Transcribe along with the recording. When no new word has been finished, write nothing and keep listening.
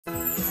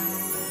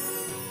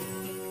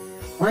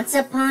Once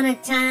upon a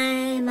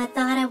time, I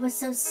thought I was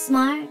so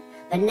smart,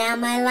 but now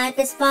my life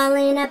is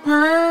falling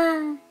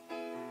apart.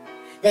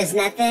 There's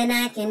nothing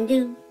I can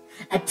do,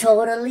 a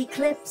total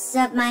eclipse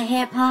of my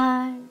hair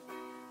part.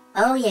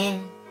 Oh yeah.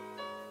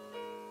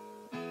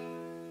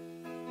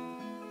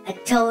 A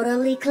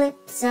total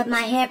eclipse of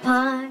my hair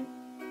part.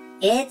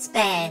 It's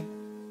bad.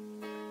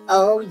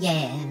 Oh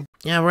yeah.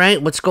 Yeah,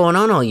 right. What's going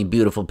on, all you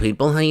beautiful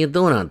people? How you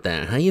doing out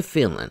there? How you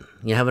feeling?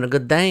 You having a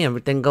good day?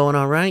 Everything going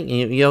all right?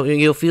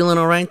 You feeling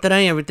all right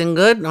today? Everything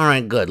good? All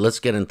right, good. Let's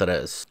get into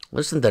this.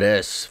 Listen to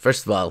this.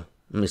 First of all,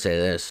 let me say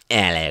this.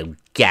 Hello,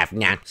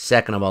 Governor.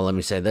 Second of all, let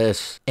me say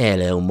this.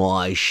 Hello,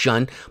 my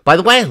son. By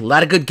the way, a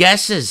lot of good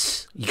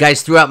guesses. You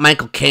guys threw out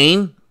Michael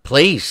Caine.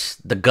 Please,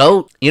 the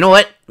GOAT. You know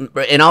what?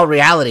 In all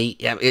reality,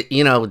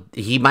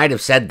 he might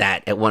have said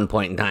that at one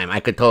point in time. I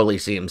could totally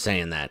see him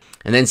saying that.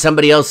 And then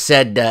somebody else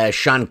said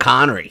Sean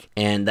Connery,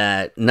 and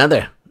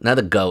another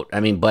GOAT. I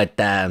mean, but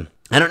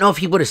I don't know if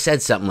he would have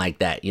said something like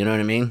that. You know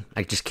what I mean?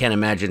 I just can't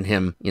imagine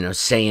him,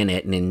 saying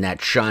it and in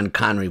that Sean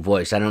Connery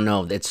voice. I don't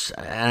know.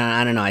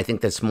 I don't know. I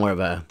think it's more of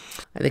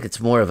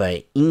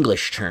a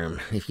English term,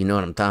 if you know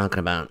what I'm talking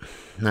about.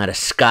 Not a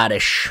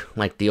Scottish,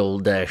 like the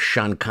old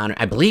Sean Connery.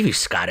 I believe he's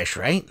Scottish,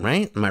 right?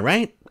 Right? Am I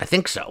right? I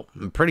think so.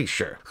 I'm pretty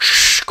sure.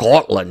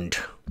 Scotland.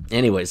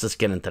 Anyways, let's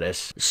get into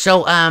this.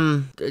 So,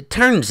 it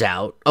turns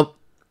out... Oh,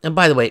 and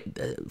by the way,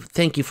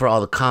 thank you for all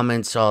the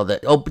comments,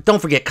 but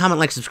don't forget, comment,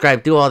 like,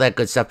 subscribe, do all that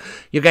good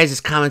stuff. Your guys'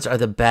 comments are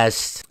the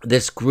best.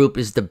 This group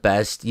is the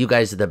best. You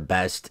guys are the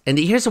best. And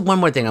here's one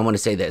more thing I want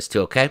to say this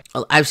too, okay?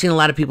 I've seen a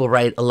lot of people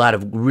write a lot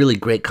of really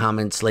great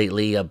comments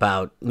lately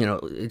about,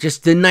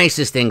 just the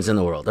nicest things in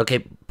the world, okay?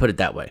 Put it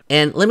that way.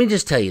 And let me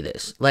just tell you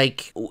this,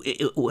 like,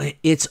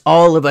 it's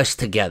all of us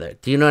together.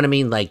 Do you know what I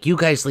mean? Like, you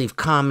guys leave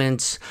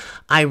comments,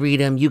 I read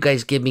them, you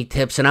guys give me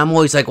tips, and I'm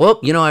always like, well,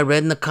 I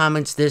read in the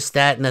comments this,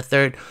 that, and the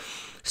third.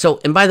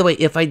 So, and by the way,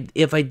 if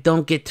I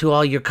don't get to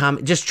all your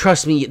comments, just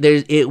trust me,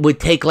 it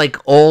would take like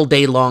all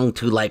day long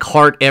to like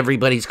heart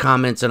everybody's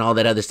comments and all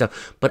that other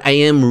stuff. But I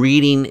am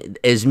reading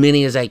as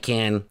many as I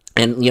can.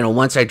 And,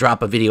 once I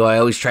drop a video, I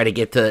always try to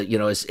get to,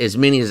 as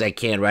many as I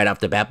can right off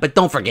the bat. But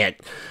don't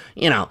forget,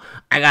 I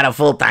got a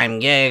full-time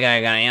gig,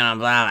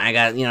 I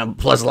got,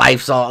 plus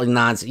life's all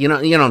nonsense, you know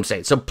what I'm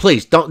saying? So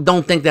please,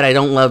 don't think that I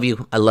don't love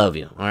you. I love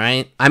you, all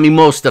right? I mean,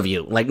 most of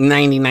you, like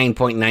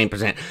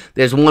 99.9%.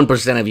 There's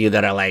 1% of you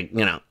that are like,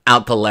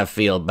 out to left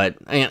field. But,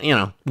 what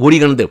are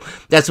you going to do?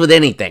 That's with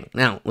anything.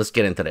 Now, let's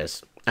get into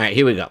this. All right,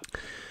 here we go.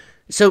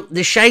 So,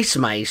 the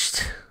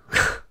Scheissmeist,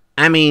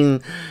 I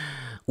mean...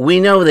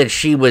 We know that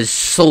she was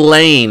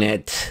slaying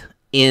it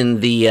in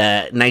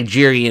the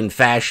Nigerian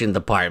fashion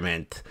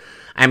department.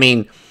 I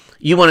mean,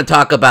 you want to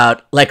talk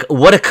about, like,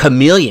 what a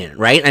chameleon,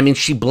 right? I mean,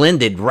 she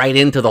blended right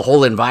into the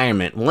whole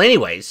environment. Well,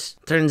 anyways,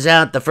 turns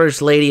out the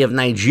First Lady of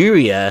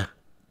Nigeria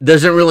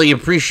doesn't really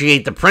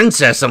appreciate the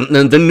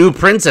new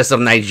princess of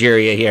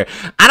Nigeria here.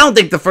 I don't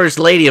think the First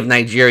Lady of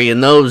Nigeria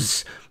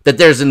knows that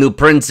there's a new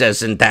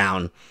princess in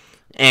town.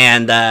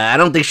 And I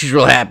don't think she's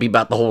real happy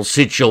about the whole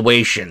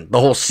situation,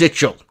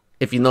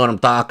 if you know what I'm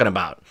talking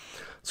about.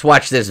 Let's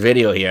watch this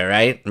video here,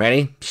 right?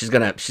 Ready? She's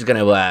gonna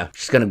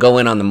go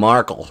in on the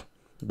Markle,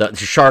 the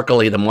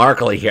Sharkly the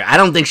Markle here. I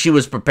don't think she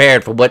was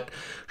prepared for what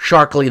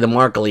Sharkly the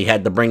Markle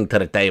had to bring to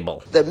the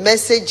table. The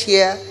message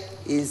here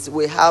is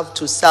we have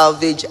to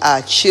salvage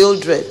our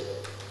children.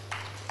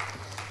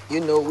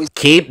 We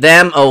keep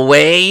them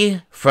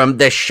away from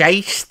the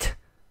Scheist,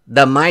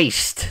 the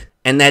Meist,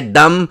 and that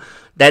dumb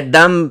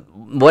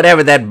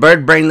whatever, that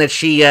bird brain that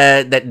she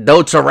that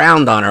dotes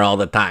around on her all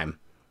the time.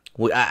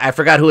 I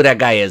forgot who that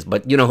guy is,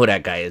 but you know who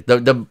that guy is.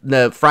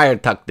 The Friar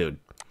Tuck dude.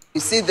 You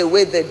see the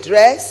way they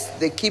dress,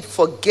 they keep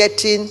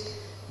forgetting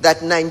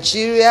that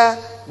Nigeria,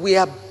 we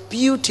are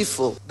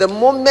beautiful. The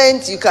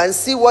moment you can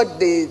see what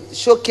they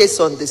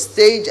showcase on the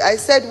stage, I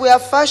said we are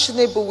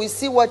fashionable, we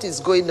see what is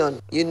going on.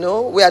 We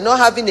are not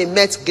having a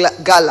Met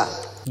Gala.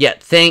 Yeah,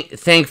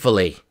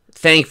 thankfully.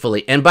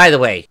 And by the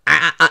way,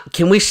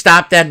 can we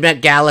stop that Met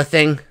Gala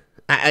thing?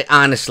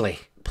 Honestly.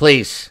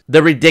 Please.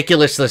 The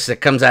ridiculousness that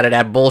comes out of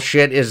that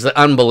bullshit is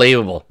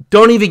unbelievable.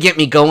 Don't even get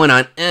me going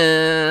on,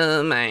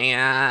 oh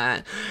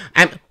my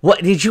god.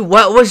 What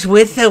was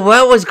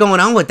going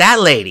on with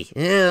that lady?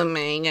 Oh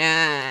my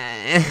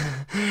god.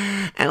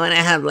 I want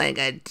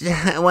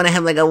to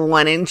have like a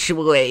 1-inch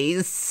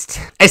waist.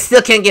 I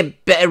still can't get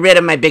rid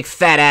of my big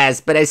fat ass,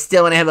 but I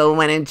still want to have a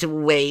 1-inch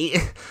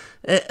waist.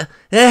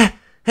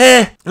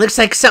 Looks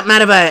like something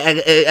out of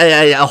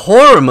a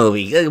horror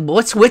movie.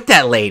 What's with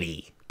that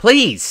lady?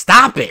 Please,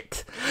 stop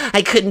it.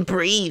 I couldn't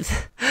breathe.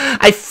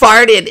 I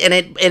farted and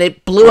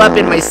it blew up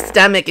in my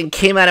stomach and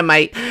came out of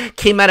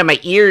my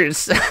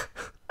ears.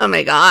 Oh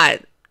my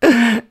god. You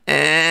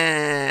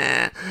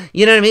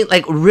know what I mean?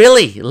 Like,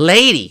 really,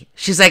 lady.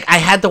 She's like, I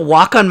had to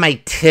walk on my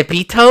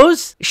tippy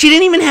toes? She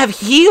didn't even have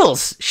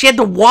heels. She had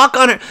to walk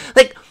on her,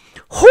 like,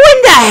 who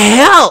in the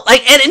hell?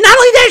 Like, and not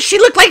only that, she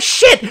looked like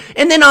shit.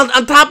 And then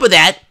on top of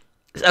that,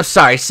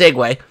 sorry,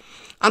 segue.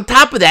 On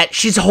top of that,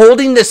 she's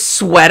holding this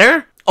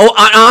sweater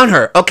on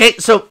her. Okay,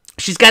 so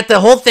She's got the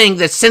whole thing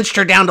that cinched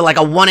her down to like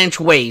a 1-inch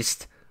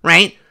waist,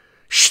 right?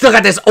 She's still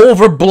got this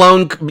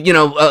overblown, you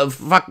know,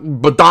 fuck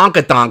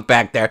badonkadonk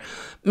back there.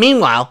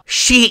 Meanwhile,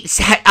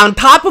 on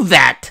top of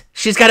that,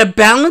 she's got a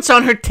balance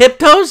on her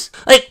tiptoes.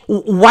 Like,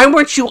 why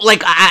weren't you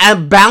like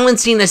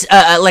balancing this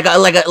like a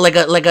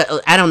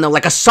I don't know,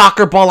 like a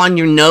soccer ball on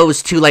your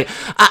nose too? Like,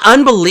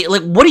 unbelievable.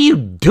 Like, what are you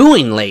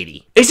doing,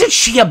 lady? Isn't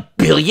she a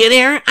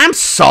billionaire? I'm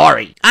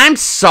sorry. I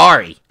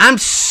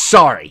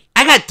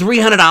got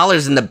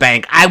 $300 in the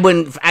bank. I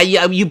wouldn't.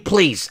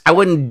 I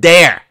wouldn't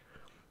dare.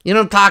 You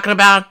know what I'm talking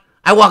about?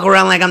 I walk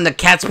around like I'm the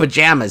cat's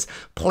pajamas.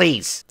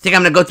 Please. Think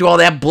I'm gonna go through all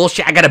that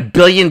bullshit? I got $1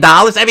 billion?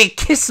 I mean,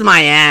 kiss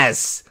my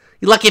ass.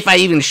 You're lucky if I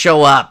even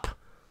show up.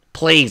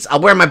 Please.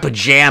 I'll wear my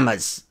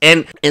pajamas.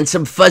 And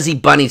some fuzzy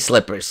bunny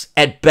slippers.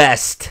 At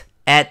best.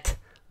 At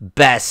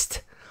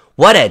best.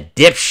 What a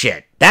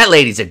dipshit. That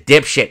lady's a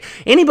dipshit.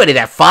 Anybody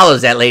that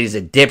follows that lady's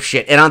a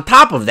dipshit. And on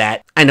top of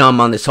that, I know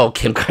I'm on this whole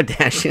Kim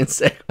Kardashian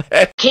segment.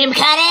 Kim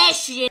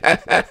Kardashian!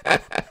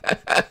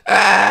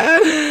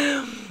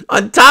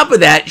 On top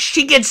of that,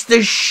 she gets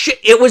the shit.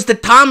 It was the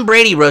Tom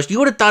Brady roast. You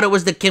would have thought it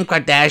was the Kim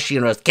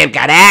Kardashian roast. Kim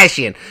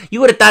Kardashian. You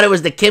would have thought it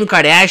was the Kim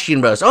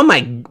Kardashian roast. Oh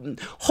my,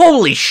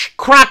 holy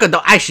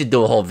crocodile. I should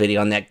do a whole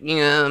video on that.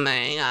 Oh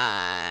my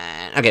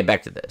God. Okay,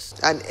 back to this.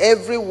 And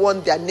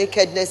everyone, their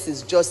nakedness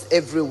is just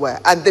everywhere.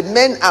 And the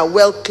men are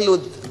well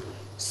clothed.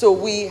 So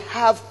we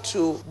have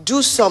to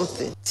do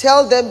something.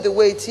 Tell them the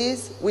way it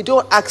is. We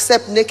don't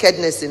accept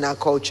nakedness in our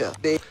culture.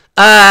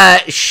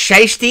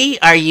 Shiesty,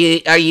 are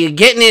you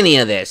getting any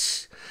of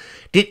this?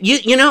 Did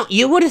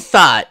you would have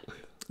thought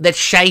that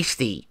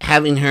Shiesty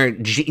having her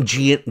what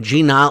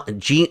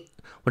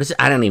is it?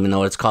 I don't even know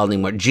what it's called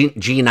anymore.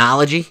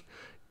 Genealogy?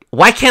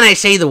 Why can't I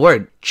say the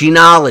word?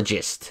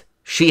 Genealogist.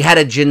 She had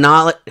a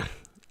genealogy.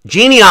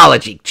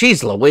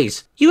 Jeez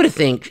Louise. You would have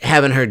think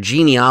having her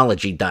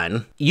genealogy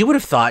done, you would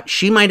have thought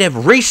she might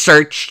have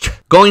researched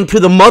going to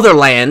the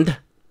motherland.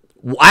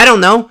 I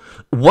don't know.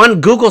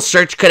 One Google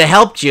search could have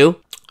helped you.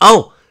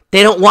 Oh,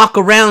 they don't walk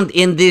around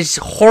in these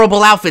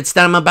horrible outfits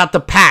that I'm about to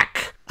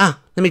pack.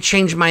 Let me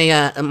change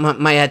my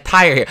my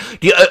attire here.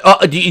 Do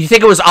you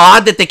think it was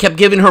odd that they kept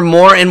giving her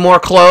more and more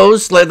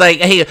clothes? Like,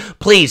 hey,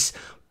 please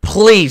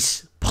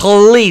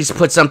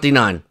put something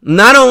on.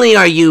 Not only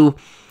are you,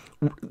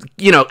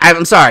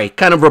 I'm sorry,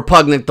 kind of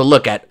repugnant to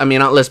look at. I mean,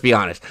 let's be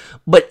honest.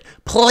 But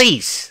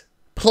please,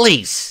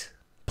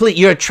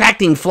 you're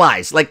attracting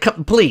flies. Like,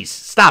 please,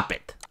 stop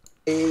it.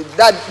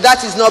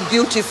 That is not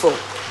beautiful.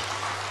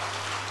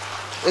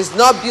 It's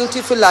not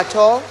beautiful at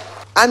all.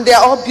 And they're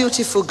all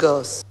beautiful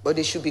girls. But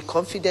they should be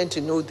confident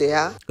to know they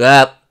are.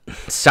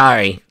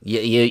 Sorry.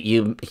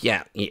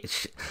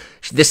 This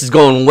is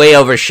going way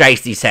over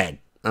Shiesty's head.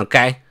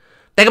 Okay?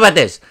 Think about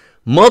this.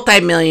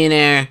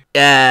 Multi-millionaire,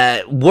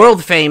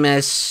 world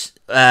famous,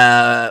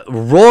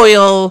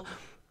 royal,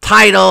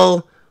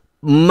 title,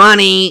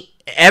 money,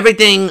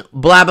 everything,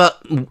 blah, blah.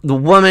 The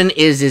woman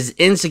is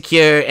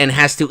insecure and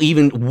has to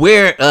even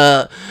wear,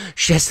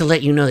 she has to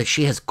let you know that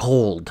she has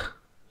gold.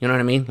 You know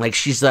what I mean? Like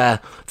she's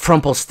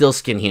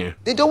Rumpelstiltskin here.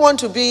 They don't want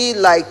to be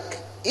like,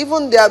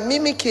 even they are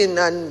mimicking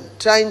and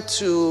trying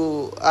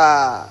to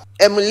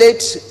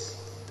emulate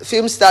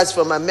film stars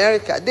from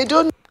America. They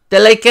don't. They're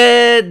like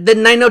the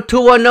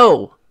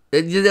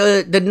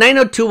 90210. The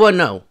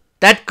 90210.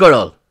 That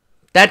girl.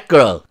 I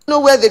don't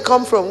know where they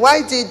come from.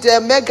 Why did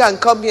Meghan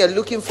come here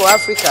looking for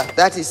Africa?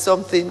 That is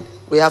something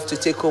we have to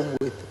take home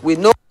with. We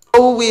know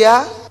who we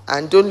are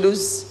and don't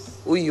lose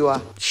who you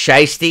are.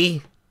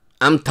 Shiesty.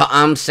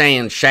 I'm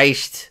saying,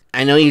 Shiest,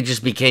 I know you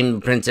just became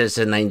the princess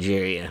of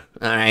Nigeria,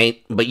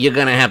 alright? But you're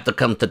gonna have to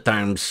come to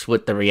terms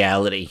with the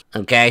reality,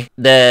 okay?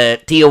 The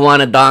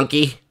Tijuana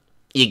donkey,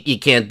 you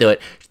can't do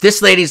it.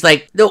 This lady's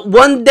like,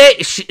 one day,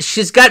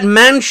 she's got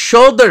man's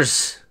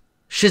shoulders.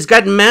 She's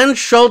got man's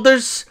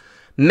shoulders,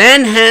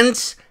 man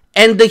hands,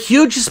 and the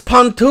hugest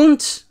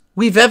pontoons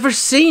we've ever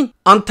seen.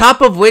 On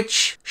top of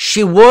which,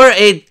 she wore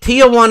a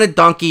Tijuana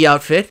donkey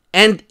outfit,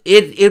 and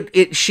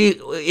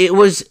it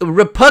was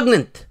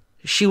repugnant.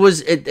 She was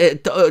an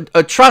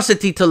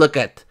atrocity to look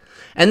at.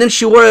 And then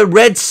she wore a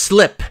red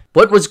slip.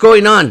 What was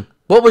going on?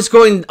 What was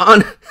going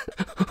on?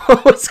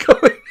 What was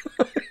going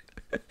on?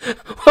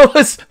 What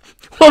was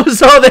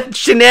all that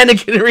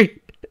shenaniganery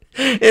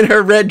in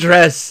her red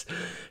dress?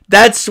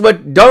 That's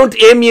what,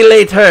 don't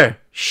emulate her.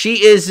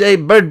 She is a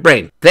bird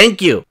brain.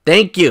 Thank you.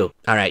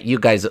 All right, you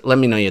guys, let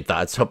me know your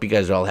thoughts. Hope you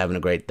guys are all having a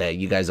great day.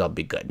 You guys all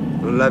be good.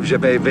 Who loves you,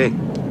 baby?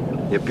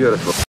 You're beautiful.